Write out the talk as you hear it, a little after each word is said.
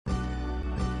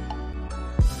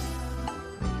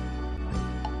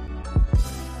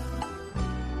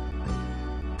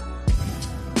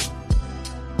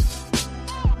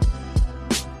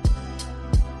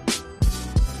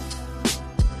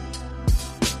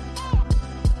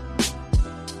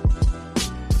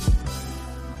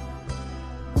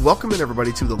Welcome in,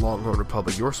 everybody, to the Longhorn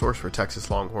Republic, your source for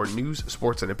Texas Longhorn news,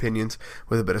 sports, and opinions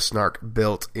with a bit of snark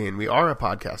built in. We are a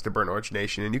podcast of Burnt Orange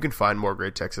Nation, and you can find more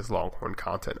great Texas Longhorn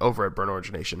content over at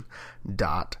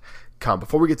BurntOrangeNation.com.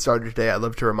 Before we get started today, I'd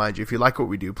love to remind you, if you like what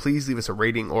we do, please leave us a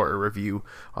rating or a review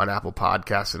on Apple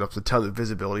Podcasts. It helps a ton of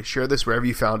visibility. Share this wherever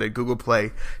you found it: Google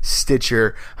Play,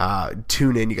 Stitcher,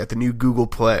 TuneIn. You got the new Google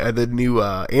Play, the new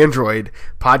Android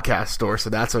podcast store,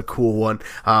 so that's a cool one.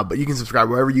 But you can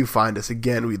subscribe wherever you find us.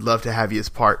 Again, we'd love to have you as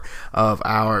part of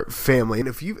our family. And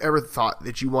if you've ever thought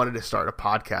that you wanted to start a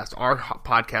podcast, our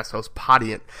podcast host,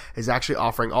 Podiant, is actually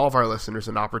offering all of our listeners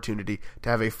an opportunity to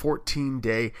have a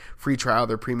 14-day free trial of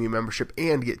their premium membership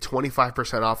and get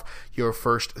 25% off your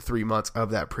first 3 months of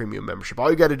that premium membership. All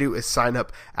you got to do is sign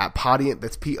up at Podiant.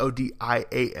 That's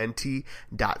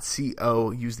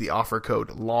PODIANT.co. Use the offer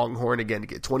code Longhorn again to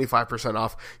get 25%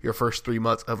 off your first 3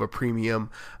 months of a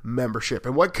premium membership.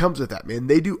 And what comes with that, man?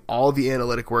 They do all the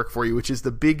analytic work for you, which is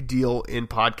the big deal in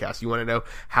podcasts. You want to know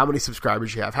how many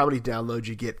subscribers you have, how many downloads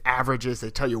you get, averages. They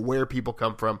tell you where people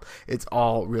come from. It's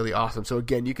all really awesome. So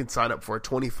again, you can sign up for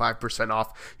 25%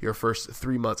 off your first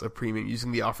 3 months of premium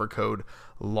using the offer code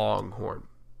Longhorn.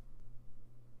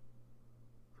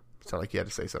 Sound like you had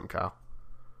to say something, Kyle.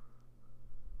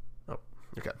 Oh,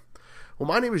 okay. Well,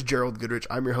 my name is Gerald Goodrich.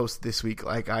 I'm your host this week,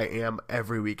 like I am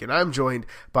every week, and I'm joined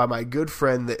by my good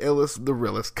friend, the illest, the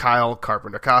realest, Kyle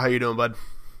Carpenter. Kyle, how you doing, bud?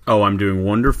 Oh, I'm doing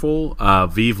wonderful.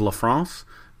 Vive la France.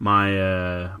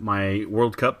 My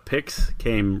World Cup picks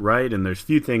came right, and there's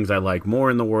few things I like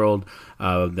more in the world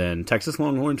than Texas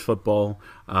Longhorns football,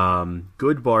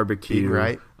 good barbecue,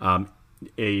 right?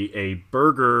 A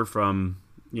burger from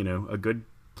a good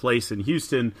place in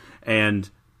Houston, and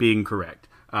being correct.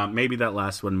 Maybe that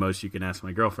last one most you can ask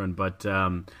my girlfriend, but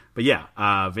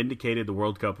yeah, vindicated. The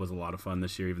World Cup was a lot of fun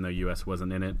this year, even though U.S.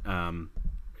 wasn't in it.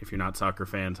 If you're not soccer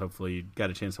fans, hopefully you got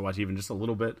a chance to watch even just a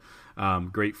little bit.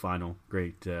 Great final,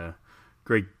 great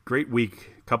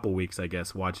week, couple weeks, I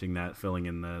guess, watching that, filling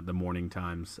in the morning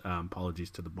times.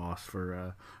 Apologies to the boss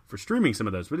for streaming some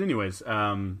of those. But anyways,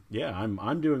 yeah,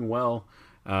 I'm doing well.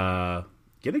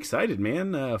 Get excited,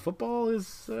 man. Football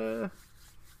is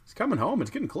it's coming home.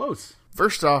 It's getting close.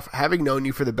 First off, having known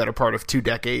you for the better part of 2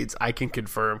 decades, I can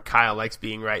confirm Kyle likes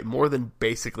being right more than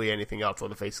basically anything else on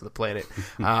the face of the planet.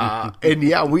 And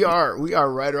yeah, we are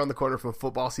right around the corner from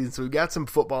football season, so we've got some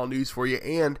football news for you,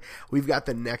 and we've got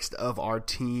the next of our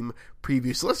team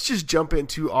preview. So let's just jump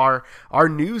into our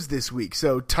news this week.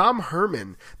 So Tom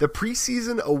Herman, the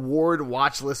preseason award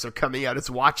watch lists are coming out. It's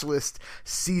watch list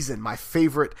season, my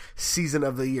favorite season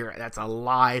of the year. That's a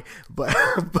lie, but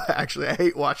actually I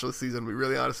hate watch list season, to be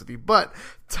really honest with you. But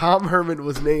Tom Herman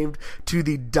was named to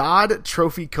the Dodd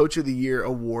Trophy Coach of the Year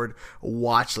Award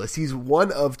watch list. He's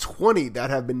one of 20 that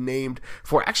have been named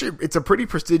for. Actually, it's a pretty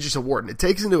prestigious award, and it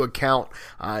takes into account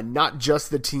not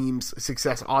just the team's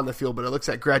success on the field, but it looks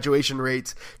at graduation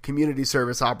rates, community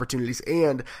service opportunities,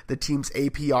 and the team's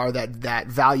APR, that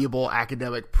valuable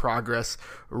academic progress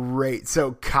rate.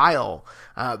 So, Kyle,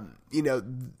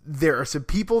 there are some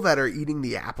people that are eating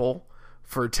the apple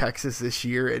for Texas this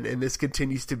year, and this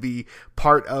continues to be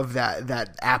part of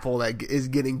that apple that is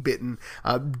getting bitten.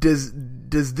 Does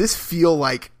this feel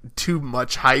like too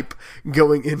much hype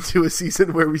going into a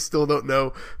season where we still don't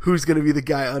know who's going to be the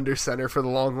guy under center for the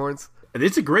Longhorns?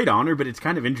 It's a great honor, but it's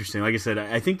kind of interesting. Like I said,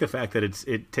 I think the fact that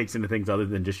it takes into things other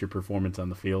than just your performance on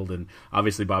the field, and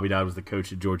obviously Bobby Dodd was the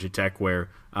coach at Georgia Tech, where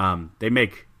they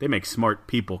make smart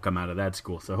people come out of that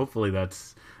school. So hopefully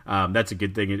that's a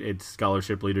good thing. It's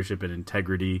scholarship, leadership, and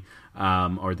integrity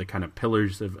are the kind of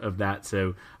pillars of that.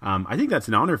 So I think that's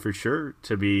an honor for sure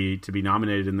to be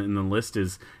nominated. In the list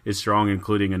is strong,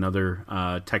 including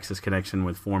another Texas connection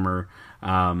with former.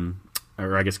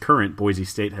 Or I guess current Boise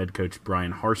State head coach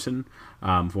Brian Harsin,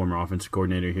 former offensive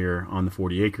coordinator here on the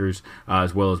 40 Acres,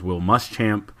 as well as Will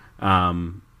Muschamp,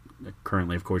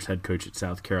 currently, of course, head coach at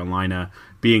South Carolina,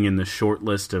 being in the short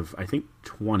list of, I think,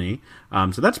 20.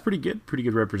 So that's pretty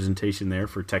good representation there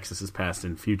for Texas's past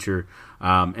and future.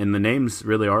 And the names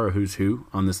really are a who's who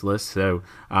on this list. So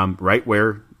right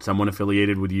where someone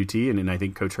affiliated with UT, and I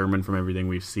think Coach Herman, from everything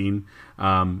we've seen,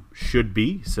 should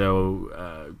be.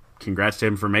 So congrats to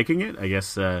him for making it. I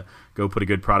guess go put a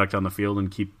good product on the field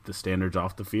and keep the standards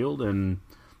off the field. And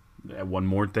one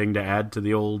more thing to add to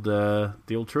the old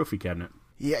trophy cabinet.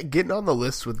 Yeah, getting on the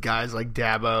list with guys like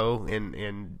Dabo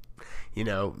and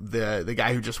the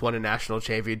guy who just won a national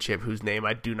championship, whose name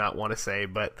I do not want to say,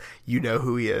 but you know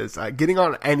who he is. Getting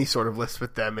on any sort of list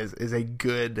with them is a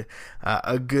good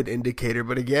indicator.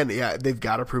 But again, yeah, they've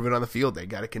got to prove it on the field. They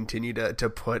got to continue to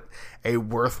put a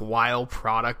worthwhile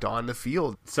product on the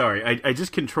field. Sorry, I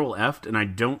just Control F'd and I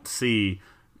don't see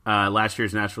last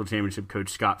year's national championship coach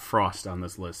Scott Frost on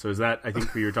this list. So is that, I think,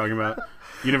 who you're talking about?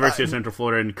 University of Central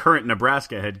Florida and current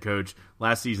Nebraska head coach,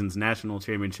 last season's national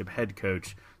championship head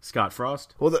coach Scott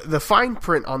Frost. Well, the fine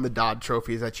print on the Dodd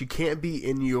Trophy is that you can't be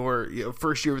in your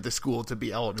first year with the school to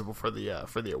be eligible for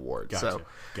the award. Gotcha.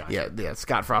 So yeah,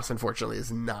 Scott Frost unfortunately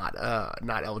is not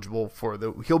eligible for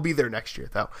the. He'll be there next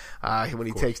year though. When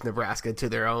he takes Nebraska to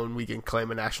their own, we can claim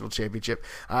a national championship.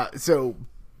 So.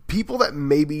 People that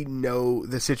maybe know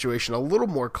the situation a little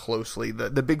more closely,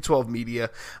 the Big 12 media,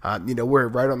 we're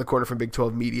right on the corner from Big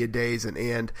 12 media days,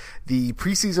 and the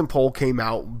preseason poll came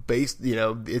out based,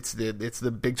 it's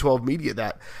the Big 12 media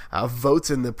that votes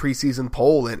in the preseason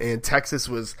poll, and Texas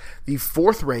was the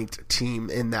 4th ranked team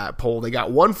in that poll. They got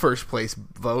one first place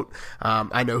vote.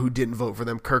 I know who didn't vote for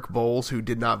them, Kirk Bohls, who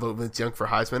did not vote Vince Young for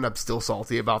Heisman. I'm still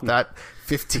salty about that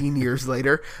 15 years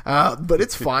later, but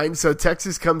it's fine. So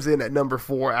Texas comes in at number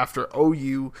 4 after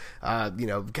OU,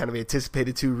 kind of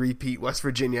anticipated to repeat West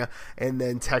Virginia, and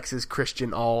then Texas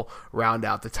Christian all round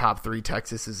out the top 3.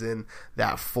 Texas is in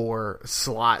that 4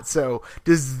 slot. So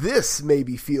does this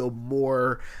maybe feel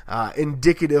more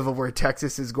indicative of where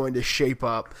Texas is going to shape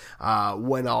up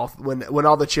when all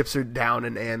the chips are down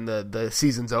and the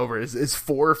season's over? Is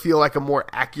 4 feel like a more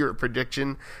accurate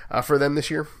prediction for them this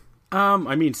year?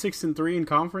 6-3 in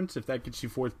conference. If that gets you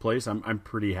 4th place, I'm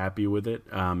pretty happy with it.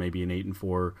 Maybe an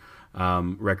 8-4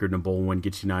 record in a bowl win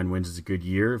gets you 9 wins is a good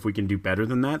year. If we can do better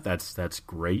than that, that's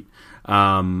great.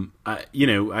 I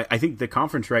think the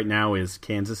conference right now is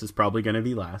Kansas is probably going to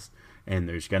be last, and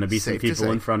there's going to be some people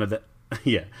in front of that.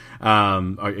 Yeah,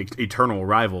 our eternal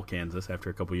rival Kansas after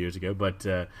a couple years ago, but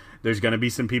there's going to be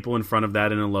some people in front of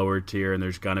that in a lower tier, and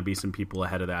there's going to be some people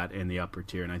ahead of that in the upper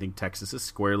tier. And I think Texas has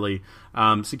squarely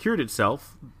secured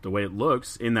itself the way it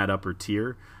looks in that upper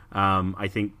tier. I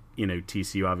think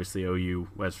TCU, obviously OU,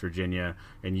 West Virginia,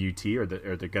 and UT are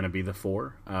going to be the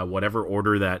 4. Whatever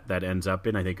order that ends up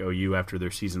in, I think OU after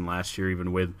their season last year,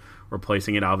 even with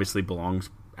replacing it, obviously belongs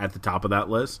at the top of that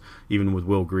list, even with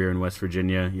Will Grier in West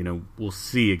Virginia. We'll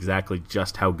see exactly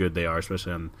just how good they are,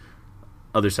 especially on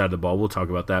the other side of the ball. We'll talk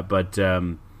about that. But,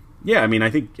 I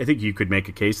think you could make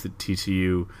a case that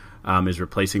TCU is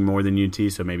replacing more than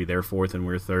UT, so maybe they're 4th and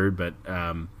we're 3rd. But,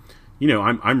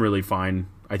 I'm really fine.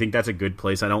 I think that's a good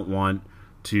place. I don't want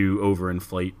to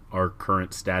overinflate our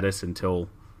current status until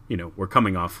we're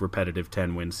coming off repetitive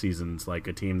 10-win seasons like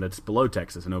a team that's below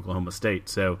Texas and Oklahoma State,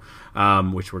 so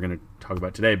which we're going to talk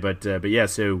about today. But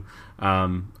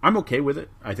I'm okay with it.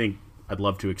 I think I'd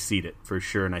love to exceed it for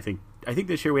sure, and I think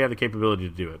this year we have the capability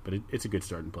to do it, but it's a good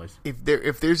starting place.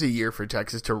 If there's a year for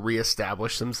Texas to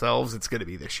reestablish themselves, it's going to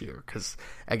be this year because,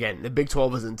 again, the Big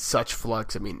 12 is in such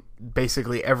flux. I mean,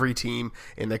 basically every team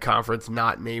in the conference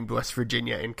not named West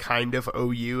Virginia and kind of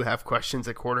OU have questions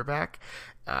at quarterback.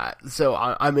 So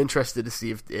I'm interested to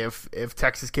see if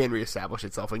Texas can reestablish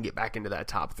itself and get back into that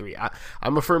top 3.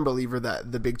 I'm a firm believer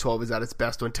that the Big 12 is at its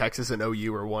best when Texas and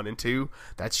OU are 1 and 2.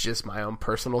 That's just my own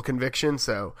personal conviction.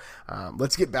 So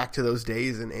let's get back to those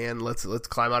days and let's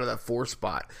climb out of that 4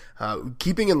 spot.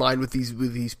 Keeping in line with these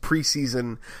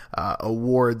preseason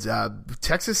awards,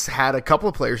 Texas had a couple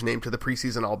of players named to the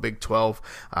preseason All Big 12.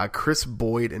 Chris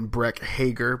Boyd and Breck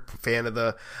Hager, not fan of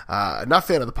the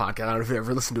podcast. I don't know if you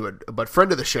ever listened to it, but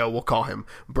friend of the show, we'll call him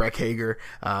Breck Hager,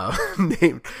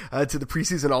 named to the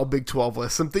preseason All Big 12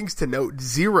 list. Some things to note: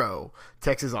 0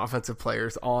 Texas offensive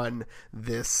players on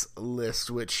this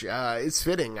list, which is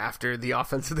fitting after the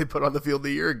offense that they put on the field a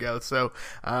year ago. So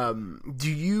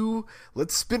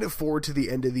let's spin it forward to the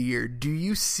end of the year. Do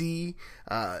you see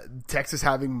Texas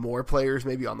having more players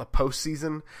maybe on the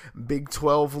postseason Big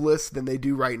 12 list than they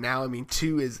do right now? I mean,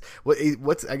 2 is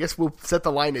what's I guess we'll set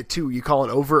the line at 2. You call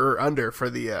it over or under for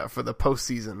the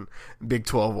postseason Big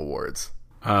 12 awards?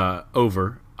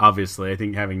 Over. Obviously, I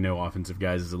think having no offensive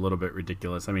guys is a little bit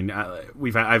ridiculous. I mean,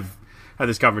 I've had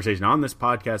this conversation on this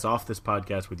podcast, off this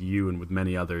podcast with you and with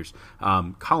many others.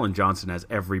 Colin Johnson has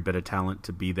every bit of talent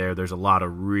to be there. There's a lot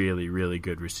of really, really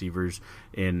good receivers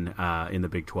in the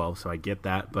Big 12, so I get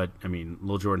that. But I mean,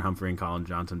 Lil Jordan Humphrey and Colin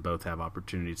Johnson both have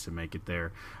opportunities to make it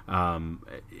there.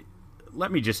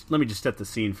 Let me just set the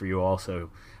scene for you. Also,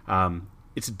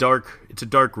 it's a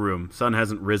dark room. Sun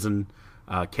hasn't risen.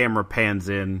 Camera pans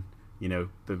in.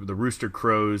 The rooster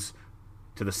crows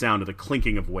to the sound of the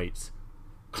clinking of weights.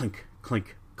 Clink,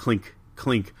 clink, clink,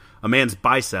 clink. A man's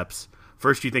biceps.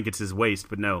 First you think it's his waist,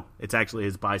 but no, it's actually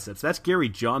his biceps. That's Gary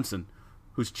Johnson,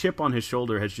 whose chip on his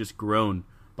shoulder has just grown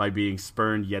by being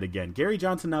spurned yet again. Gary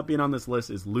Johnson not being on this list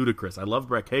is ludicrous. I love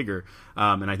Breck Hager,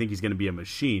 and I think he's going to be a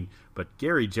machine, but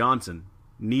Gary Johnson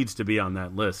needs to be on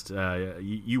that list.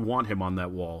 You want him on that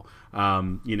wall.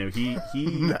 He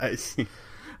nice.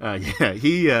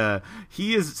 Yeah,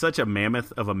 he is such a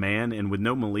mammoth of a man, and with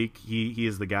no Malik, he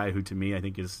is the guy who, to me, I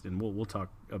think is, and we'll talk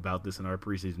about this in our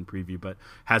preseason preview, but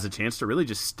has a chance to really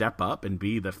just step up and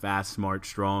be the fast, smart,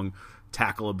 strong,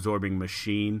 tackle-absorbing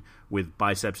machine with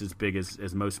biceps as big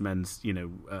as most men's,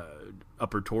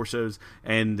 upper torsos,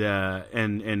 and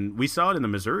we saw it in the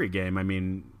Missouri game. I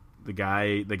mean, the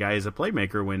guy is a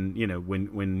playmaker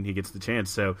when he gets the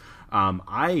chance. So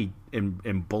I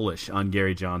am bullish on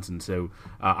Gary Johnson. So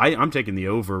I'm taking the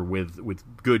over with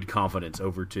good confidence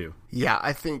over 2. Yeah,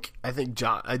 I think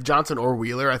Johnson or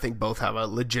Wheeler, I think both have a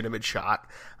legitimate shot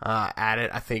at it.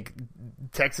 I think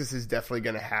Texas is definitely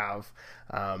going to have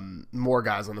more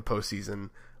guys on the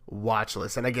postseason watch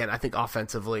list. And again, I think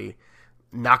offensively,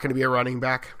 not going to be a running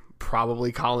back.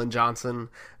 Probably Colin Johnson,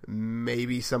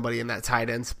 maybe somebody in that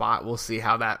tight end spot. We'll see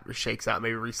how that shakes out.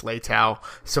 Maybe Reese Laytow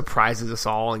surprises us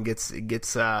all and gets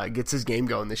his game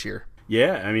going this year.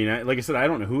 Yeah, I mean, like I said, I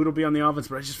don't know who it'll be on the offense,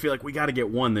 but I just feel like we got to get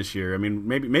one this year. I mean,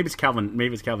 maybe it's Calvin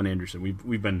Anderson.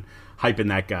 We've been hyping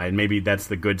that guy, and maybe that's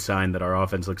the good sign that our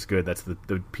offense looks good. That's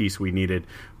the piece we needed.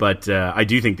 But I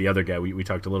do think the other guy, we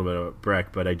talked a little bit about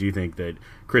Breck, but I do think that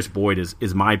Chris Boyd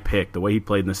is my pick. The way he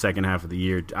played in the second half of the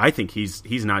year, I think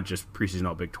he's not just preseason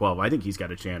All Big 12. I think he's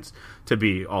got a chance to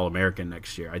be All American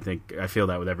next year. I feel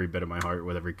that with every bit of my heart,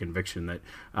 with every conviction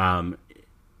that.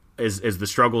 As the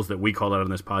struggles that we called out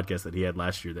on this podcast that he had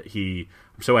last year,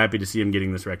 I'm so happy to see him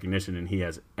getting this recognition, and he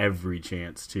has every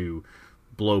chance to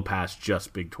blow past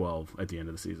just Big 12 at the end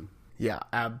of the season. Yeah,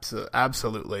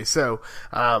 absolutely. So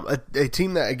a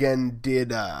team that, again,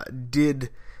 did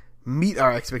meet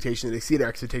our expectations, exceed our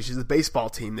expectations, the baseball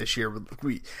team this year.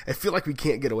 I feel like we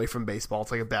can't get away from baseball.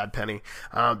 It's like a bad penny.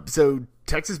 So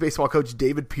Texas baseball coach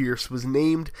David Pierce was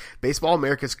named Baseball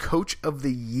America's Coach of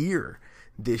the Year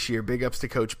this year. Big ups to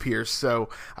Coach Pierce. So,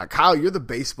 Kyle, you're the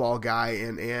baseball guy,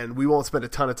 and we won't spend a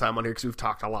ton of time on here because we've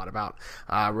talked a lot about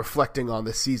reflecting on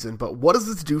this season. But what does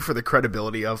this do for the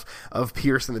credibility of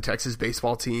Pierce and the Texas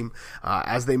baseball team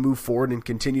as they move forward and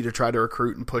continue to try to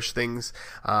recruit and push things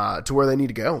to where they need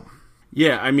to go?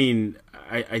 Yeah, I mean,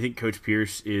 I think Coach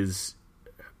Pierce is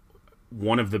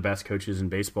one of the best coaches in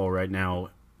baseball right now,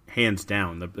 hands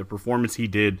down. The performance he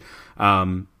did.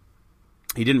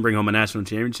 He didn't bring home a national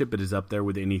championship, but is up there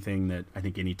with anything that I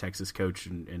think any Texas coach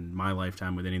in my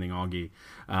lifetime, with anything Augie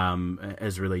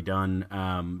has really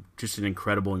done. Just an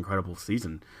incredible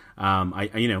season.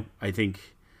 I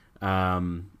think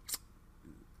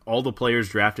all the players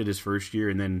drafted his first year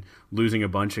and then losing a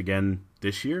bunch again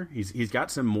this year. He's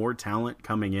got some more talent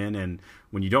coming in, and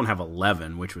when you don't have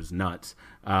 11, which was nuts,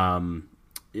 go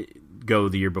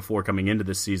the year before coming into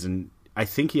this season, I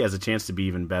think he has a chance to be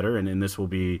even better, and this will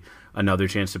be another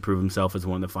chance to prove himself as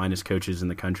one of the finest coaches in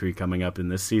the country coming up in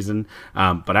this season.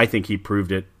 But I think he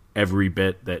proved it every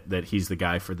bit that he's the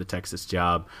guy for the Texas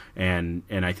job, and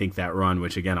I think that run,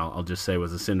 which again I'll just say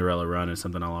was a Cinderella run, is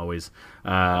something I'll always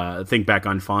think back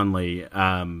on fondly.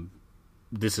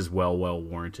 This is well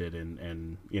warranted,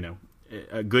 and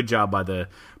a good job by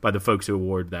the folks who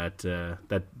award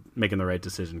that making the right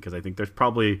decision, because I think there's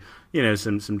probably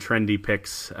some trendy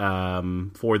picks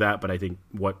for that, but I think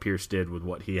what Pierce did with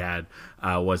what he had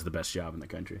was the best job in the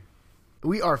country.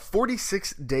 We are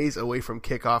 46 days away from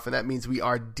kickoff, and that means we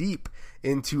are deep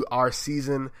into our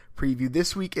season preview.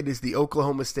 This week it is the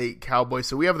Oklahoma State Cowboys,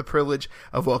 so we have the privilege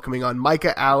of welcoming on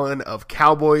Micah Allen of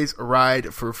Cowboys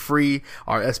Ride for Free,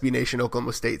 our SB Nation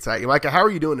Oklahoma State site. Micah, how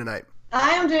are you doing tonight?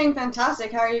 I am doing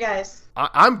fantastic. How are you guys?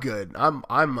 I'm good. I'm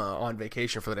on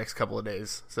vacation for the next couple of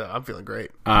days, so I'm feeling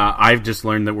great. I've just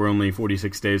learned that we're only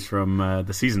 46 days from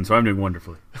the season, so I'm doing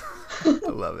wonderfully. I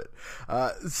love it.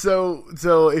 So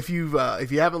if you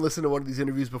haven't listened to one of these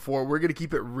interviews before, we're going to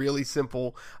keep it really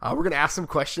simple. We're going to ask some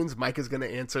questions. Micah's going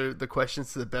to answer the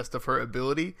questions to the best of her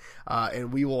ability,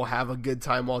 and we will have a good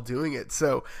time while doing it.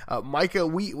 So, Micah,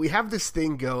 we have this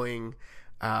thing going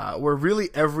where really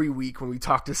every week when we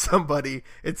talk to somebody,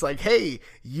 it's like, hey,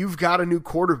 you've got a new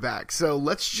quarterback. So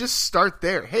let's just start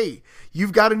there. Hey,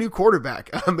 you've got a new quarterback.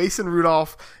 Mason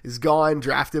Rudolph is gone,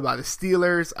 drafted by the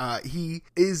Steelers. He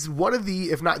is one of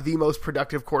the, if not the most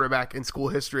productive quarterback in school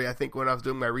history. I think when I was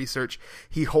doing my research,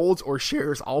 he holds or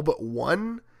shares all but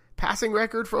one passing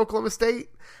record for Oklahoma State.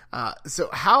 So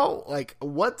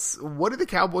what are the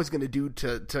Cowboys going to do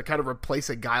to kind of replace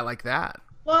a guy like that?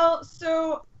 Well,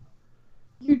 so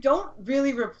you don't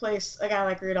really replace a guy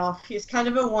like Rudolph. He's kind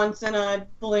of a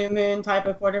once-in-a-blue moon type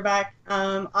of quarterback.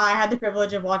 I had the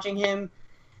privilege of watching him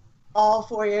all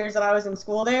 4 years that I was in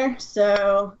school there,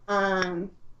 so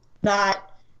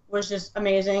that was just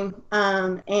amazing.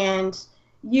 And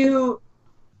you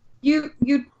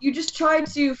just try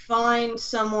to find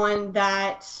someone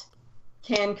that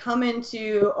can come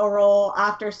into a role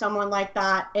after someone like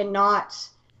that and not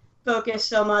focus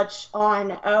so much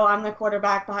on, oh, I'm the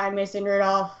quarterback behind Mason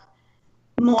Rudolph,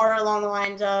 more along the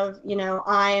lines of,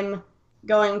 I'm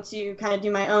going to kind of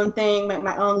do my own thing, make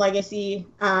my own legacy,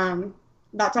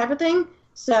 that type of thing.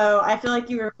 So I feel like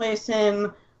you replace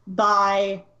him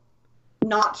by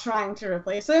not trying to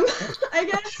replace him, I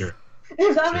guess. Sure.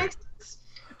 If that makes sense.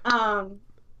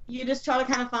 You just try to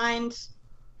kind of find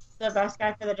the best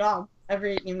guy for the job. I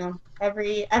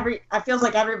feels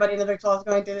like everybody in the Big 12 is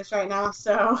going through this right now.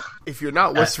 So if you're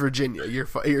not West Virginia,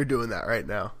 you're doing that right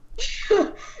now.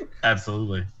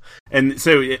 Absolutely. And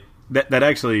so that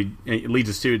actually leads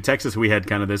us to Texas. We had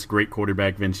kind of this great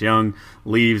quarterback, Vince Young,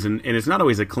 leaves, and it's not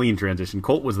always a clean transition.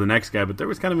 Colt was the next guy, but there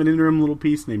was kind of an interim little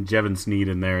piece named Jevin Sneed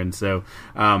in there. And so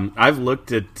I've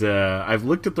looked at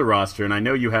the roster, and I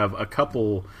know you have a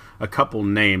couple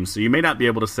names, so you may not be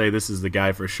able to say this is the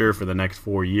guy for sure for the next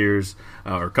 4 years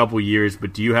or a couple years,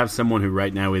 but do you have someone who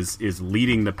right now is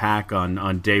leading the pack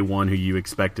on day one who you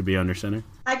expect to be under center?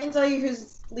 I can tell you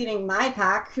who's leading my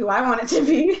pack, who I want it to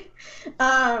be,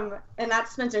 and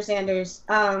that's Spencer Sanders.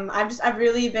 I've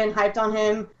really been hyped on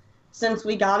him since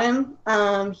we got him.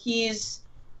 He's,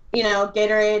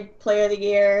 Gatorade Player of the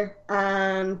Year,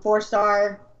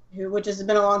 4-star, which has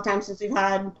been a long time since we've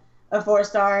had a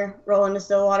 4-star roll into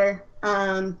Stillwater.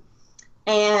 And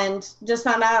just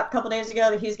found out a couple days ago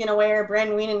that he's going to wear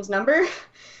Brandon Weenan's number.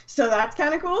 So that's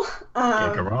kind of cool.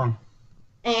 Can't go wrong.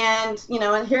 And,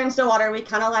 and here in Stillwater, we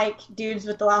kind of like dudes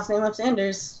with the last name of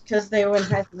Sanders because they win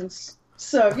Heismans.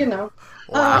 So,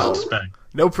 Wow.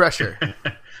 No pressure.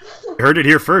 Heard it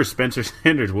here first. Spencer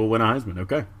Sanders will win a Heisman.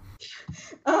 Okay.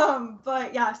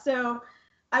 But, yeah, so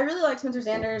I really like Spencer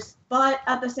Sanders. But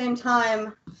at the same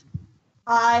time,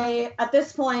 at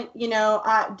this point,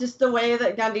 just the way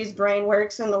that Gundy's brain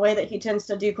works and the way that he tends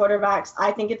to do quarterbacks,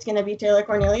 I think it's going to be Taylor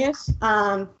Cornelius.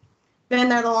 Been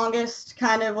there the longest,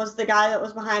 kind of was the guy that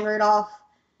was behind Rudolph,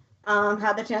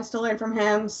 had the chance to learn from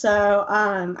him. So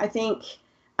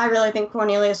I really think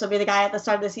Cornelius will be the guy at the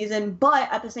start of the season. But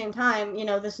at the same time,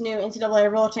 this new NCAA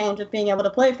rule change with being able to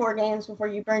play 4 games before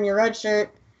you burn your red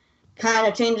shirt kind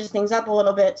of changes things up a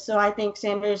little bit. So I think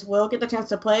Sanders will get the chance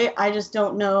to play. I just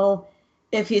don't know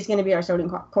if he's going to be our starting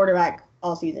quarterback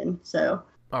all season. So.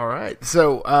 All right.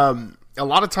 So a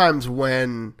lot of times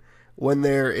when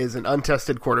there is an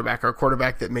untested quarterback or a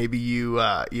quarterback that maybe you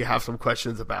have some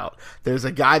questions about, there's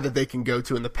a guy that they can go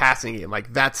to in the passing game.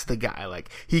 Like, that's the guy.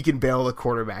 Like, he can bail the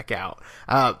quarterback out.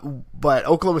 But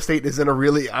Oklahoma State is in a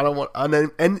really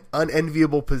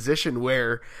unenviable position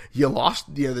where you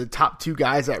lost the top 2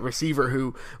 guys at receiver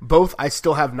who both I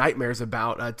still have nightmares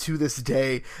about to this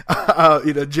day.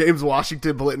 James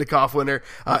Washington, Biletnikoff winner,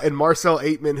 and Marcel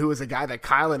Aitman, who is a guy that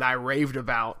Kyle and I raved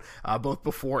about both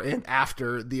before and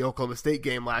after the Oklahoma State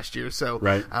game last year. So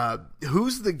right.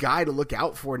 Who's the guy to look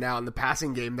out for now in the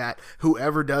passing game that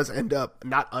whoever does end up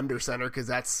not under center, because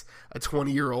that's a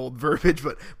 20-year-old verbiage,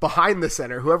 but behind the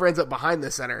center, whoever ends up behind the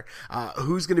center,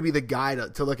 who's going to be the guy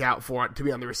to look out for to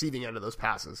be on the receiving end of those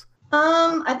passes?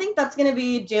 I think that's going to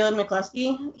be Jalen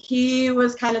McCluskey. He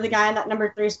was kind of the guy in that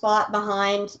number 3 spot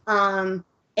behind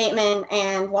Aitman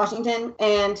and Washington,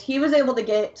 and he was able to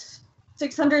get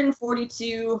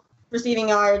 642 receiving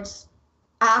yards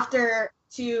after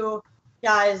 2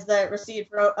 guys that received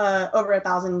for over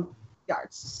 1,000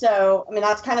 yards. So,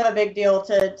 that's kind of a big deal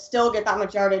to still get that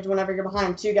much yardage whenever you're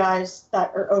behind 2 guys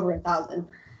that are over 1,000.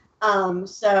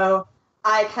 So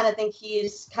I kind of think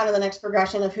he's kind of the next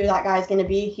progression of who that guy's going to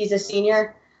be. He's a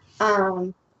senior.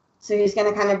 So he's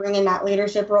going to kind of bring in that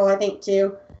leadership role, I think,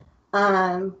 too.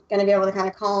 Going to be able to kind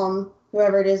of calm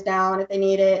whoever it is down if they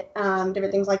need it,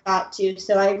 different things like that, too.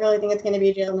 So I really think it's going to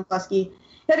be Jalen McCluskey.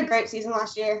 He had a great season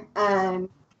last year.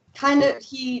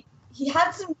 He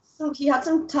had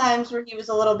some times where he was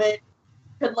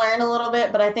could learn a little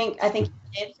bit, but I think he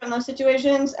did from those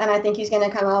situations, and I think he's going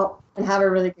to come out and have a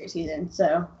really great season.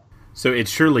 So it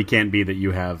surely can't be that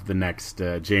you have the next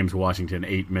James Washington,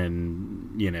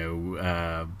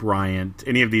 Aitman, Bryant,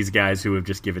 any of these guys who have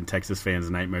just given Texas fans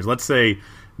nightmares. Let's say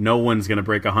no one's going to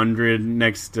break 100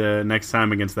 next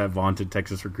time against that vaunted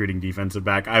Texas recruiting defensive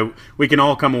back. We can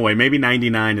all come away. Maybe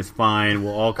 99 is fine.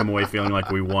 We'll all come away feeling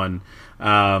like we won.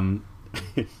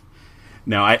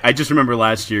 No, I just remember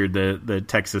last year the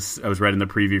Texas. I was writing the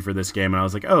preview for this game, and I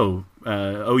was like,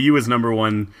 OU is number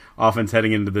 1 offense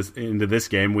heading into this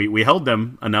game. We held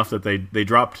them enough that they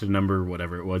dropped to number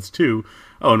whatever it was 2.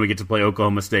 And we get to play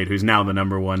Oklahoma State, who's now the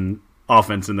number 1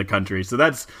 offense in the country. So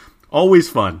that's always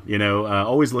fun.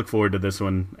 Always look forward to this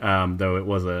one, though it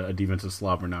was a defensive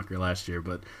slobber knocker last year.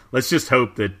 But let's just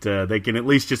hope that they can at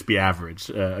least just be average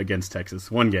against Texas.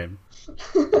 One game.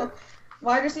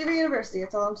 Wide receiver university,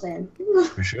 that's all I'm saying.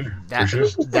 For sure.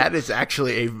 That is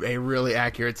actually a really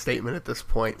accurate statement at this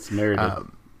point. It's merited.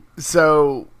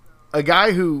 So a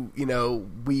guy who,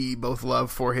 we both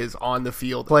love for his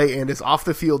on-the-field play and his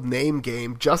off-the-field name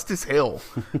game, Justice Hill,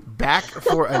 back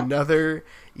for another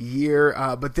year.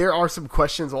 But there are some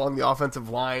questions along the offensive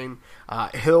line.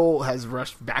 Hill has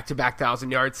rushed back-to-back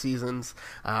 1,000-yard seasons.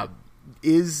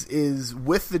 Is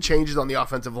with the changes on the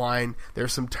offensive line,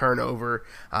 there's some turnover.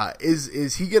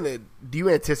 Is he gonna? Do you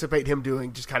anticipate him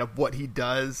doing just kind of what he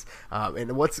does?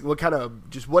 And what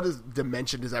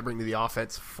dimension does that bring to the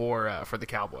offense for the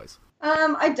Cowboys?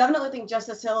 I definitely think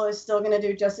Justice Hill is still going to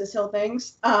do Justice Hill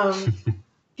things.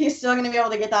 He's still going to be able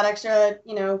to get that extra,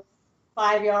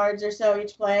 5 yards or so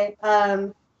each play.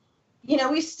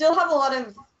 We still have a lot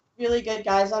of really good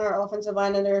guys on our offensive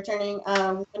line and they're returning.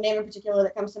 The name in particular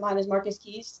that comes to mind is Marcus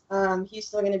Keys. He's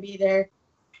still going to be there.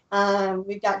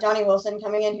 We've got Johnny Wilson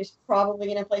coming in, who's probably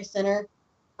going to play center.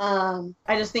 I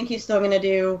just think he's still going to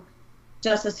do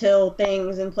Justice Hill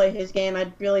things and play his game.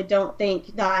 I really don't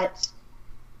think that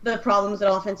the problems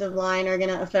at offensive line are going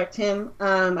to affect him.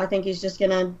 I think he's just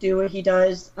going to do what he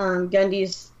does.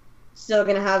 Gundy's still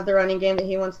going to have the running game that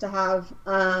he wants to have.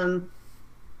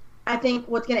 I think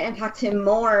what's going to impact him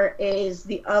more is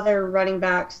the other running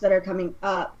backs that are coming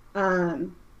up.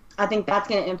 I think that's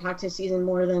going to impact his season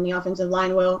more than the offensive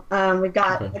line will. We've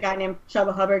got a guy named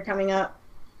Chuba Hubbard coming up.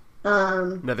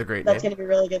 Another great That's name. going to be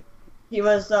really good. He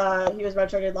was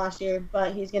redshirted last year,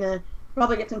 but he's going to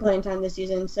probably get some playing time this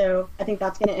season. So I think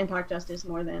that's going to impact Justice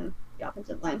more than the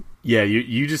offensive line. Yeah,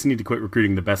 you just need to quit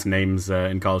recruiting the best names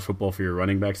in college football for your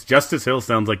running backs. Justice Hill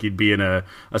sounds like he'd be in a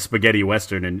spaghetti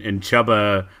western, and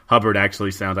Chuba Hubbard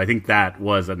actually sounds. I think that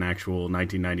was an actual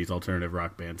 1990s alternative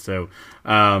rock band. So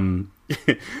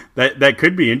that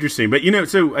could be interesting. But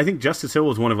so I think Justice Hill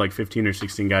was one of like 15 or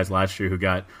 16 guys last year who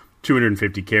got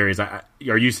 250 carries. Are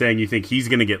you saying you think he's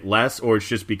going to get less, or it's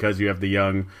just because you have the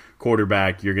young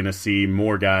quarterback, you're going to see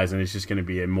more guys, and it's just going to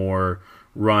be a more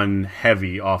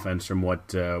run-heavy offense from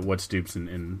what Stoops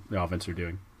and the offense are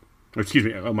doing? Or excuse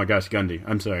me, oh my gosh, Gundy.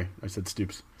 I'm sorry, I said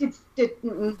Stoops.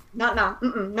 Not now.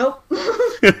 Nope.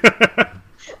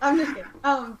 I'm just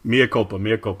kidding. Mea culpa.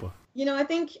 I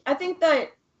think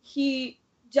that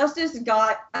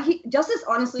Justice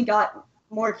honestly got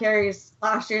more carries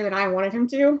last year than I wanted him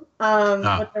to.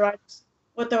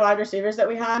 With the wide receivers that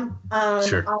we had.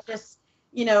 Sure. I just,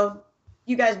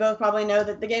 you guys both probably know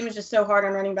that the game is just so hard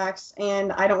on running backs,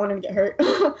 and I don't want him to get hurt.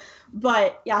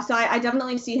 But yeah, so I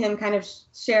definitely see him kind of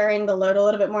sharing the load a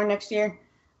little bit more next year,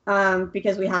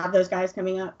 because we have those guys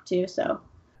coming up too. So.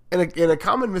 And a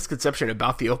common misconception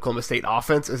about the Oklahoma State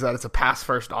offense is that it's a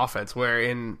pass-first offense, where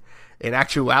in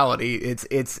actuality it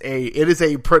is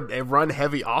a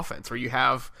run-heavy offense where you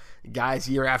have guys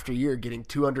year after year getting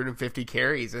 250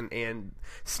 carries and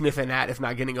sniffing at, if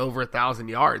not getting over 1,000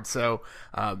 yards. So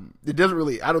it doesn't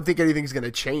really. I don't think anything's going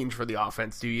to change for the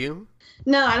offense. Do you?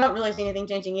 No, I don't really see anything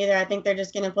changing either. I think they're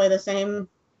just going to play the same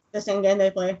game they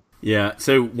play. Yeah,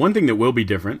 so one thing that will be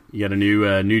different, you got a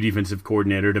new defensive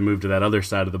coordinator to move to that other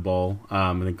side of the ball.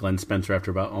 I think Glenn Spencer,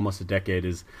 after about almost a decade,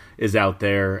 is out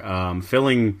there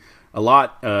filling a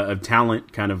lot of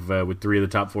talent, kind of with 3 of the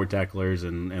top 4 tacklers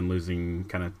and losing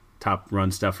kind of top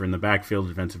run stuffer in the backfield,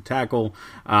 defensive tackle.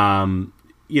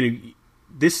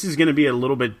 This is going to be a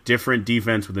little bit different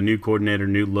defense with a new coordinator,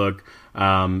 new look.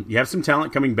 You have some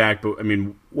talent coming back, but I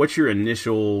mean, what's your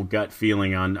initial gut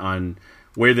feeling on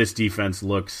where this defense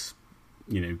looks,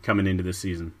 coming into this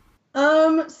season?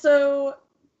 So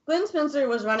Glenn Spencer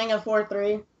was running a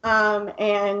 4-3,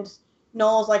 and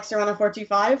Knowles likes to run a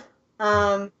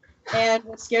 4-2-5. And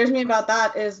what scares me about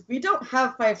that is we don't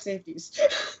have 5 safeties.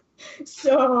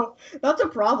 So that's a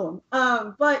problem.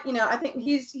 But I think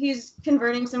he's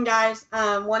converting some guys.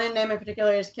 One in name in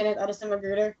particular is Kenneth Edison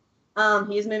Magruder.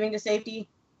 He's moving to safety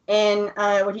in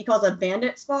what he calls a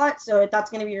bandit spot. So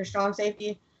that's going to be your strong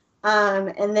safety.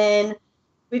 And then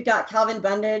we've got Calvin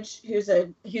Bundage, who's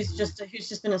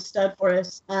just been a stud for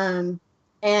us. And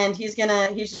he's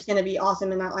just gonna be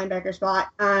awesome in that linebacker spot.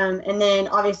 And then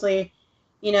obviously,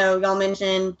 y'all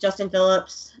mentioned Justin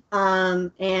Phillips,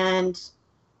 and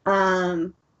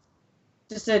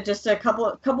just a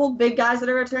couple big guys that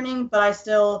are returning, but I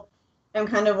still am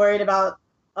kind of worried about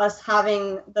us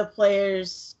having the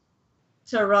players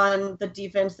to run the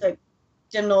defense that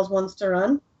Jim Knowles wants to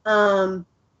run.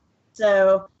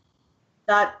 So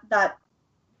that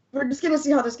we're just gonna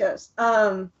see how this goes.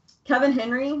 Kevin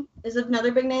Henry is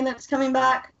another big name that's coming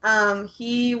back.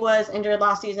 He was injured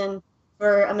last season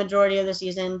for a majority of the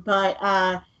season,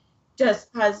 but just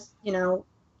has,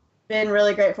 been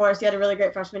really great for us. He had a really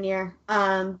great freshman year.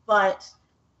 But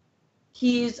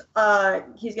he's going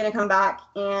to come back,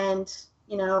 and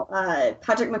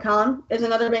Patrick McCown is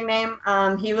another big name.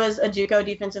 He was a JUCO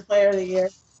Defensive Player of the Year.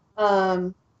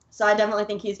 So I definitely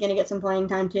think he's going to get some playing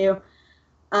time too.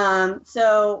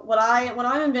 So what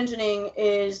I'm envisioning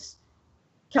is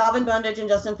Calvin Bundage and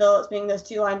Justin Phillips being those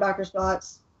two linebacker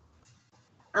spots.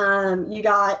 You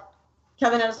got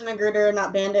Kevin Edison Magruder in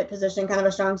that bandit position, kind of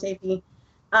a strong safety.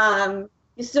 You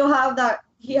still have that.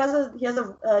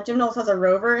 Jim Knowles has a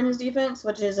rover in his defense,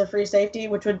 which is a free safety,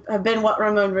 which would have been what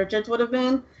Ramon Richards would have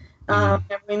been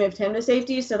if we moved him to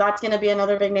safety. So that's going to be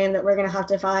another big name that we're going to have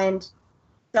to find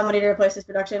somebody to replace his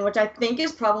production, which I think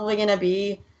is probably going to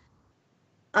be.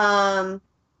 I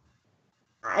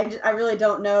really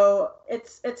don't know.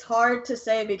 It's hard to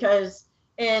say because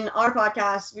in our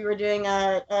podcast we were doing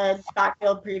a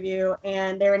backfield preview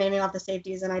and they were naming off the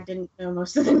safeties and I didn't know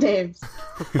most of the names.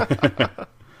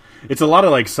 It's a lot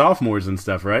of like sophomores and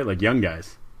stuff, right? Like young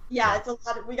guys. Yeah, it's a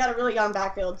lot. We got a really young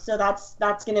backfield, so that's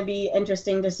going to be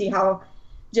interesting to see how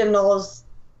Jim Knowles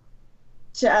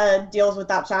deals with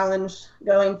that challenge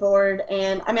going forward.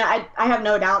 And I mean, I have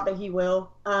no doubt that he will,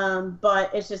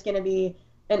 but it's just going to be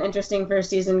an interesting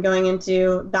first season going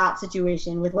into that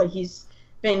situation with what he's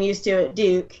been used to at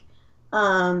Duke,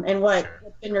 and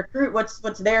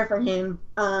what's there for him.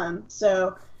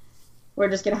 So we're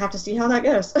just going to have to see how that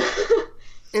goes.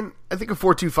 And I think a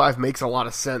 4-2-5 makes a lot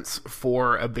of sense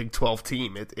for a Big 12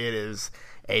 team. It is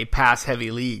a pass-heavy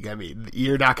league. I mean,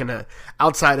 you're not going to,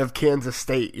 outside of Kansas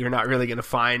State, you're not really going to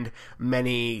find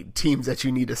many teams that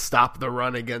you need to stop the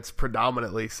run against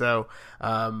predominantly. So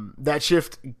that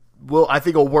shift will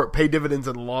pay dividends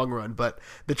in the long run. But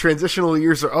the transitional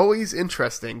years are always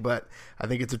interesting. But I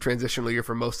think it's a transitional year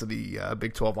for most of the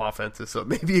Big 12 offenses. So it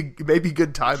may be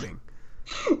good timing.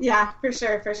 Yeah, for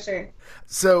sure.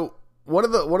 So one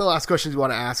of the last questions we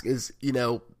want to ask is,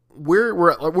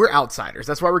 we're outsiders.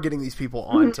 That's why we're getting these people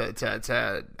on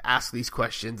to ask these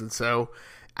questions. And so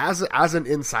as an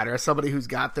insider, as somebody who's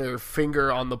got their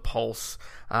finger on the pulse,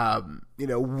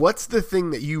 what's the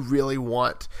thing that you really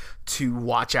want to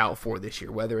watch out for this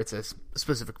year, whether it's a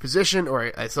specific position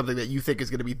or something that you think is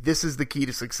going to be, this is the key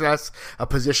to success, a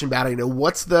position battle.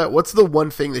 What's the one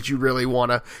thing that you really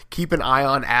want to keep an eye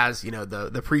on as,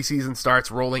 the preseason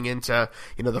starts rolling into,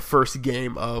 the first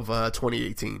game of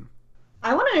 2018?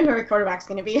 I want to know who our quarterback's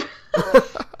going to be.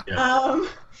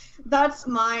 That's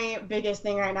my biggest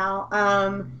thing right now.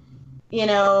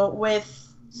 With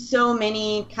so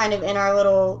many kind of in our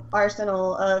little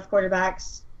arsenal of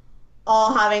quarterbacks,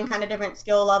 all having kind of different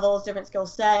skill levels, different skill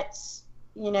sets,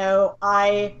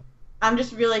 I'm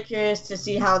just really curious to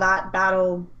see how that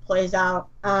battle plays out.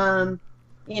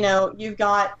 You've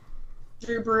got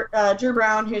Drew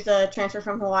Brown, who's a transfer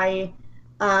from Hawaii,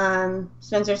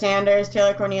 Spencer Sanders,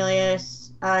 Taylor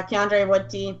Cornelius, Keandre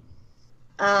Woodley.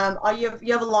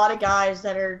 You have a lot of guys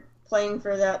that are playing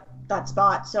for that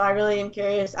spot. So I really am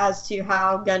curious as to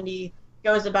how Gundy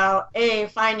goes about A,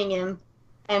 finding him,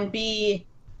 and B,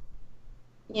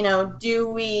 do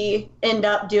we end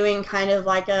up doing kind of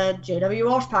like a J.W.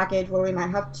 Walsh package where we might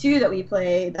have two that we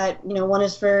play that, one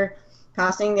is for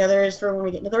passing, the other is for when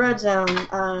we get into the red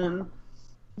zone,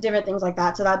 different things like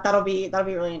that. So that'll be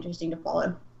really interesting to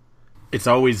follow. It's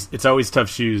always tough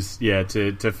shoes,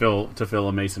 to fill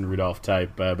a Mason Rudolph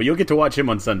type, but you'll get to watch him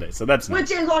on Sunday, so that's nice. With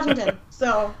James Washington,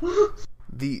 so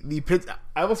I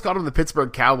almost called them the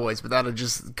Pittsburgh Cowboys, but that'll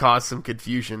just cause some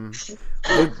confusion.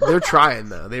 They're trying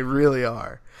though, they really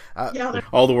are.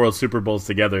 All the World Super Bowls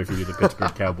together if you do the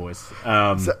Pittsburgh Cowboys.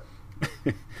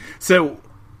 So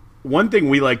one thing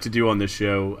we like to do on this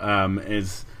show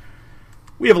is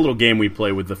we have a little game we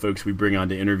play with the folks we bring on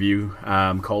to interview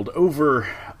called Over,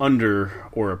 Under,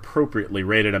 or Appropriately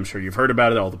Rated. I'm sure you've heard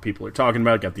about it. All the people are talking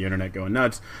about it. Got the internet going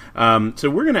nuts.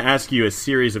 So we're going to ask you a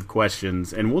series of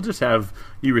questions, and we'll just have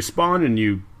you respond, and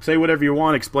you say whatever you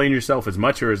want, explain yourself as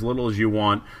much or as little as you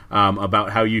want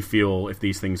about how you feel if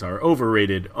these things are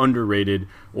overrated, underrated,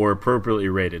 or appropriately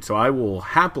rated. So I will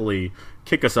happily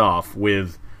kick us off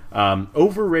with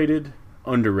overrated,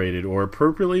 underrated, or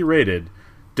appropriately rated,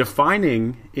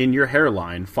 defining in your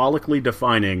hairline, follically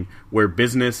defining where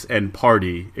business and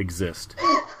party exist.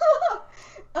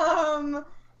 I'm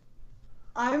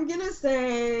gonna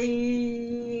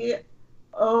say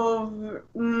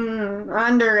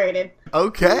underrated.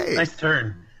 Okay, nice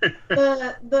turn.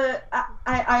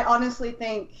 I honestly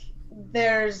think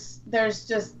there's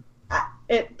just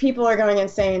people are going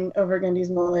insane over Gundy's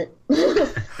mullet,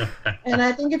 and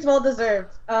I think it's well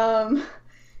deserved.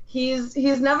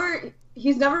 He's never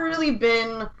really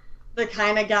been the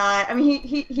kind of guy. I mean,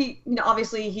 he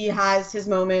obviously he has his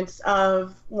moments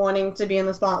of wanting to be in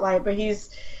the spotlight, but he's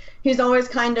always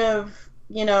kind of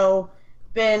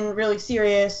been really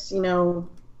serious.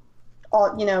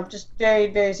 Just very,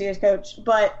 very serious coach.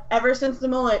 But ever since the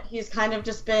mullet, he's kind of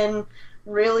just been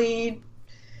really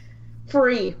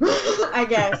free, I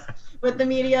guess. With the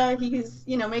media, he's,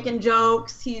 making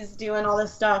jokes, he's doing all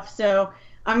this stuff. So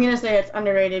I'm going to say it's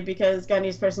underrated because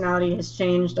Gundy's personality has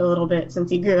changed a little bit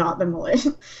since he grew out the mullet.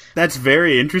 That's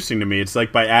very interesting to me. It's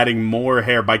like by adding more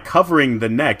hair, by covering the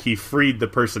neck, he freed the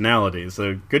personality.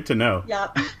 So good to know.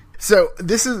 Yep. So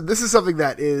this is something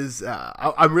that is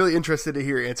I'm really interested to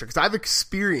hear your answer because I've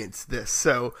experienced this.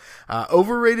 So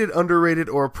overrated, underrated,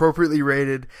 or appropriately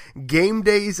rated game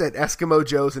days at Eskimo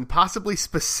Joe's and possibly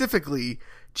specifically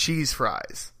cheese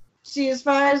fries. Cheese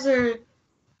fries are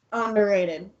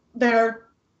underrated. They're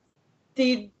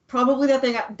probably the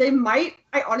thing I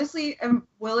honestly am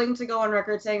willing to go on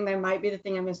record saying they might be the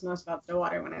thing I miss most about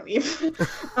Stillwater when I leave.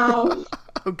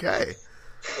 Okay.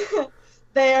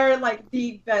 They are like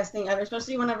the best thing ever,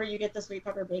 especially whenever you get the sweet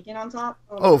pepper bacon on top.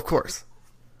 Oh, of course.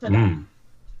 I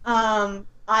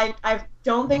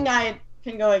don't think I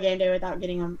can go a game day without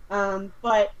getting them.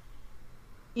 But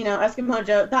Eskimo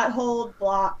Joe, that whole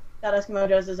block that Eskimo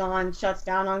Joe's is on shuts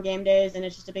down on game days, and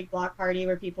it's just a big block party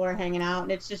where people are hanging out,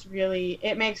 and it's just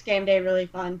it makes game day really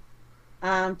fun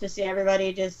to see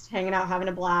everybody just hanging out, having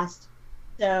a blast.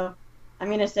 So I'm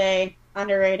gonna say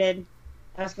underrated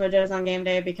Eskimo Joe's on game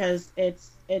day because it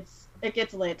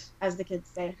gets lit, as the kids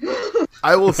say.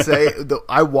 I will say,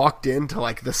 I walked into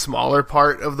like the smaller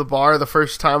part of the bar the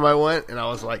first time I went, and I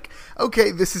was like,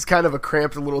 okay, this is kind of a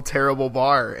cramped, little, terrible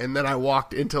bar. And then I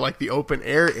walked into like the open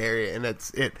air area, and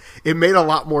it made a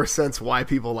lot more sense why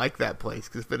people like that place.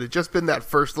 Because if it had just been that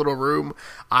first little room,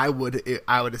 I would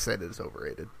have said it was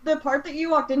overrated. The part that you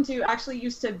walked into actually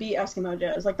used to be Eskimo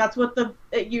Joe's. Like that's what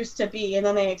it used to be, and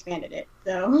then they expanded it.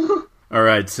 So. All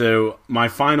right, so my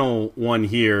final one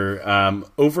here,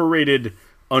 overrated,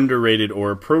 underrated,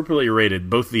 or appropriately rated,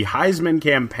 both the Heisman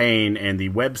campaign and the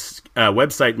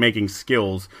website making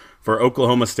skills for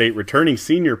Oklahoma State returning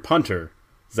senior punter,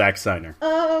 Zach Seiner.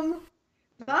 That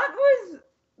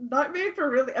made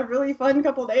for a really fun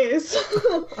couple days.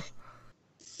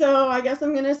 So I guess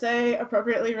I'm gonna say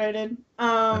appropriately rated.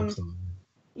 Absolutely.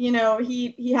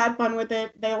 He had fun with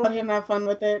it. They let him have fun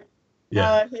with it.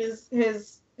 Yeah.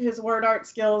 His word art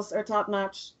skills are top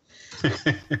notch.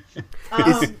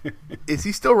 Is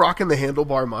he still rocking the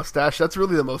handlebar mustache? That's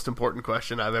really the most important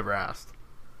question I've ever asked.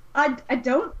 I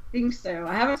don't think so.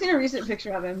 I haven't seen a recent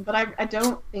picture of him, but I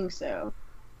don't think so.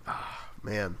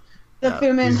 Man. The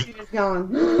Fu Manchu is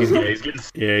gone.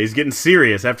 He's getting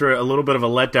serious after a little bit of a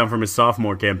letdown from his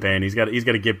sophomore campaign. He's got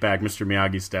to get back, Mr.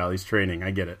 Miyagi style. He's training. I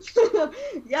get it.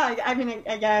 Yeah, I mean,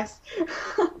 I guess.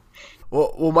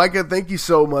 Well, Micah, thank you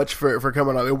so much for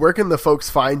coming on. Where can the folks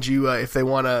find you if they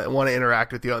want to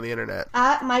interact with you on the internet?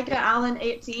 At Micah Allen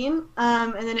 18,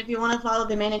 and then if you want to follow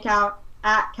the main account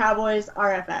at Cowboys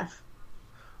RFF.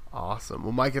 Awesome.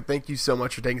 Well, Micah, thank you so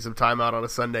much for taking some time out on a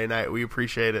Sunday night. We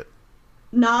appreciate it.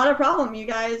 Not a problem. You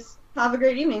guys have a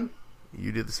great evening.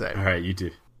 You do the same. All right, you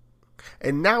too.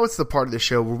 And now it's the part of the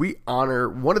show where we honor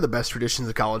one of the best traditions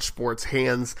of college sports,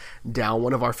 hands down,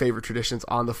 one of our favorite traditions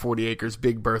on the 40 Acres,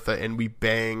 Big Bertha, and we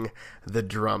bang the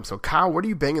drum. So, Kyle, what are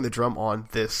you banging the drum on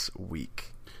this week?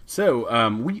 So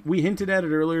we hinted at it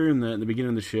earlier in the beginning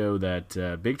of the show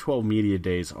that Big 12 Media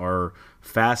Days are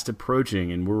fast approaching,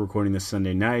 and we're recording this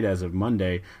Sunday night. As of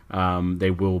Monday,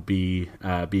 they will be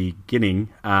beginning.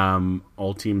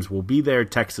 All teams will be there.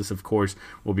 Texas, of course,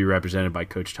 will be represented by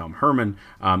Coach Tom Herman,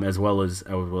 as well as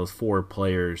 4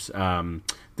 players.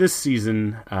 This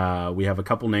season, we have a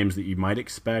couple names that you might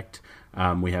expect.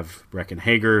 We have Brecken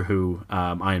Hager, who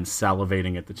I am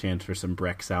salivating at the chance for some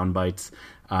Breck sound bites.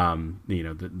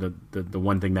 The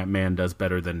one thing that man does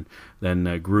better than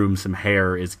groom some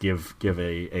hair is give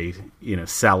a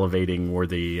salivating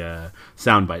worthy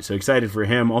soundbite. So excited for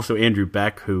him. Also Andrew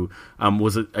Beck, who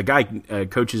was a guy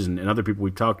coaches and other people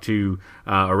we've talked to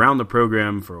around the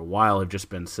program for a while have just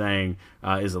been saying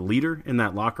is a leader in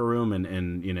that locker room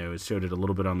and has showed it a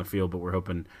little bit on the field. But we're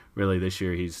hoping really this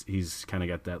year he's kind of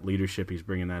got that leadership. He's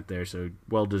bringing that there, so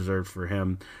well deserved for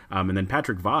him. And then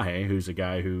Patrick Vahe, who's a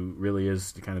guy who really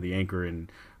is kind of the anchor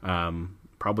and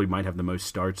probably might have the most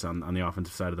starts on the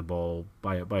offensive side of the ball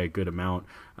by a good amount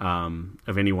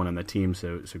of anyone on the team.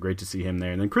 So great to see him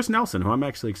there. And then Chris Nelson, who I'm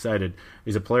actually excited,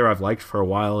 is a player I've liked for a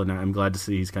while, and I'm glad to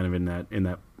see he's kind of in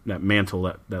that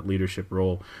mantle, that leadership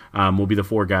role, will be the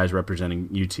 4 guys representing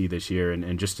UT this year.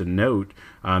 And just a note,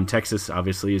 Texas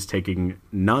obviously is taking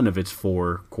none of its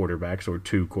 4 quarterbacks or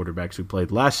 2 quarterbacks who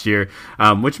played last year,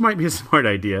 which might be a smart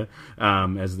idea,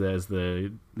 as there's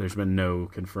been no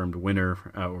confirmed winner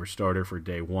or starter for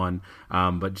day one.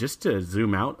 But just to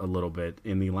zoom out a little bit,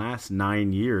 in the last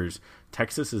 9 years,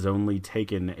 Texas has only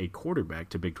taken a quarterback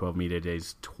to Big 12 Media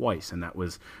Days twice, and that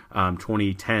was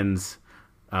 2010's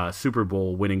Super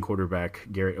Bowl winning quarterback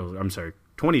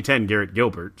 2010 Garrett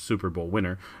Gilbert, Super Bowl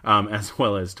winner, as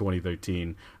well as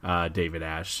 2013 David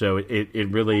Ash. So it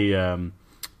really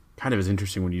kind of is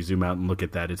interesting when you zoom out and look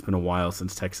at that. It's been a while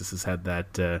since Texas has had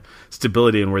that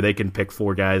stability and where they can pick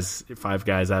 5 guys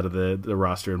out of the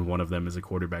roster, and one of them is a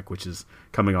quarterback, which is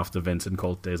coming off the Vincent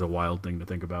Colt day is a wild thing to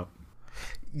think about.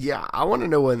 Yeah, I want to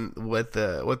know what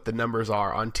the numbers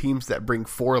are on teams that bring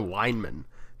 4 linemen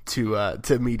to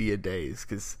media days,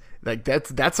 because like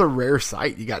that's a rare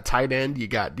sight. You got tight end, you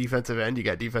got defensive end, you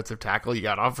got defensive tackle, you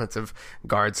got offensive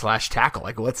guard / tackle.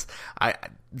 Like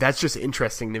that's just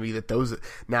interesting to me that those.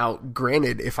 Now,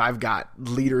 granted, if I've got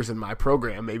leaders in my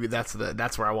program, maybe that's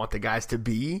where I want the guys to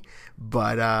be.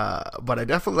 But I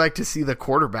definitely like to see the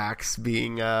quarterbacks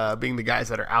being the guys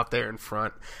that are out there in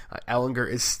front. Ehlinger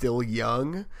is still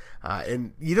young.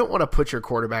 And you don't want to put your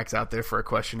quarterbacks out there for a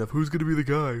question of who's going to be the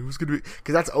guy,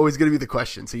 because that's always going to be the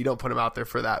question. So you don't put them out there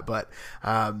for that. But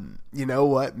you know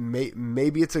what?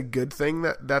 Maybe it's a good thing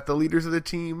that the leaders of the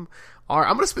team are.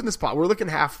 I'm going to spin the spot. We're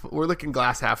looking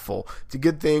glass half full. It's a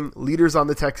good thing. Leaders on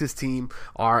the Texas team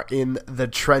are in the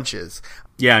trenches.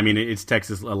 Yeah, I mean, it's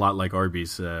Texas a lot like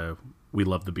Arby's. We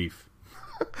love the beef.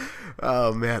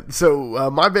 Oh man!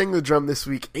 So my bang the drum this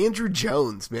week, Andrew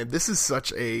Jones. Man, this is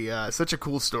such a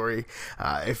cool story.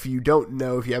 If you don't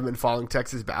know, if you haven't been following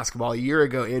Texas basketball, a year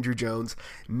ago, Andrew Jones,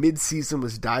 mid-season,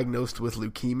 was diagnosed with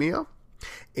leukemia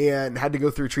and had to go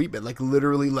through treatment. Like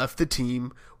literally left the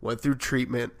team, went through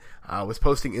treatment. Was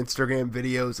posting Instagram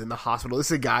videos in the hospital. This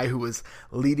is a guy who was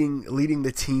leading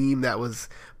the team that was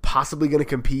possibly going to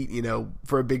compete,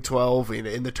 for a Big 12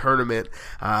 in the tournament.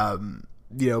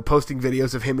 Posting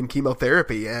videos of him in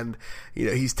chemotherapy, and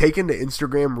he's taken to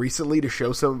Instagram recently to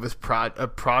show some of his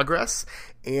progress,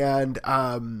 and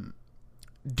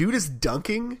dude is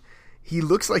dunking. He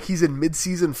looks like he's in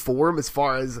mid-season form as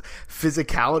far as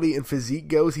physicality and physique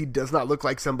goes. He does not look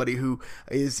like somebody who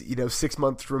is 6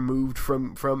 months removed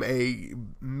from a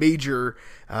major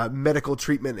medical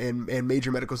treatment and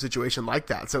major medical situation like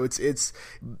that. So it's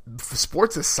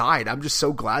sports aside, I'm just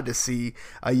so glad to see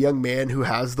a young man who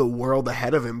has the world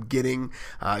ahead of him getting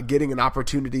an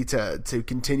opportunity to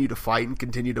continue to fight and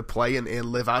continue to play and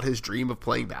live out his dream of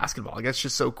playing basketball. Like, that's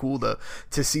just so cool to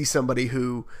see somebody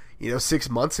who 6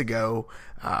 months ago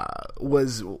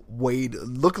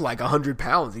looked like 100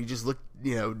 pounds. He just looked,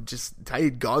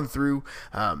 he'd gone through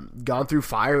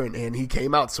fire and he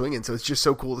came out swinging. So it's just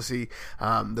so cool to see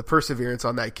the perseverance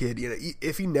on that kid.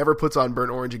 If he never puts on burnt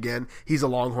orange again, he's a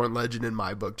Longhorn legend in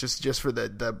my book. Just for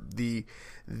the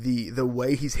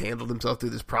way he's handled himself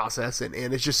through this process, and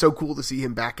it's just so cool to see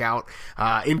him back out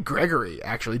in Gregory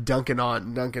actually dunking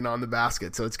on the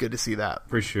basket. So it's good to see that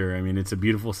for sure. I mean, it's a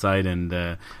beautiful sight,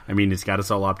 and it's got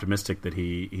us all optimistic that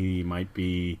he might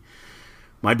be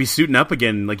suiting up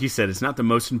again. Like you said, it's not the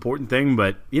most important thing,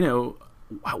 but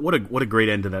what a great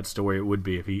end to that story it would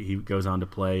be if he goes on to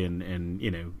play, and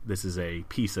this is a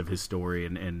piece of his story,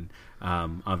 and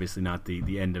obviously not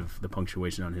the end of the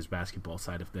punctuation on his basketball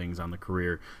side of things on the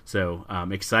career. So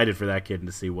excited for that kid and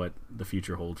to see what the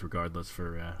future holds regardless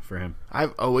for him.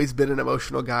 I've always been an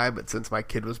emotional guy, but since my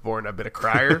kid was born, I've been a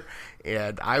crier,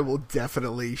 and I will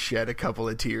definitely shed a couple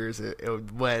of tears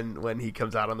when he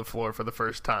comes out on the floor for the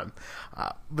first time.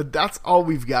 But that's all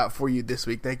we've got for you this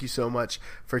week. Thank you so much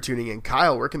for tuning in.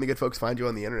 Kyle, where can the good folks find you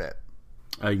on the internet?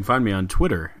 You can find me on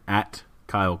Twitter at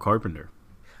Kyle Carpenter.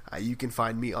 You can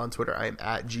find me on Twitter. I am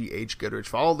at GH Goodrich.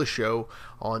 Follow the show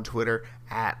on Twitter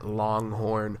at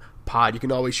Longhorn Pod. You can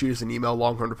always shoot us an email,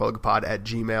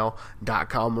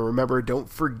 longhornrepublicpod@gmail.com. And remember, don't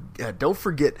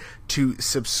forget to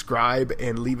subscribe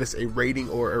and leave us a rating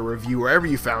or a review wherever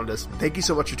you found us. Thank you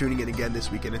so much for tuning in again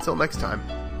this week. And until next time,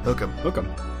 hook 'em. Hook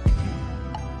 'em.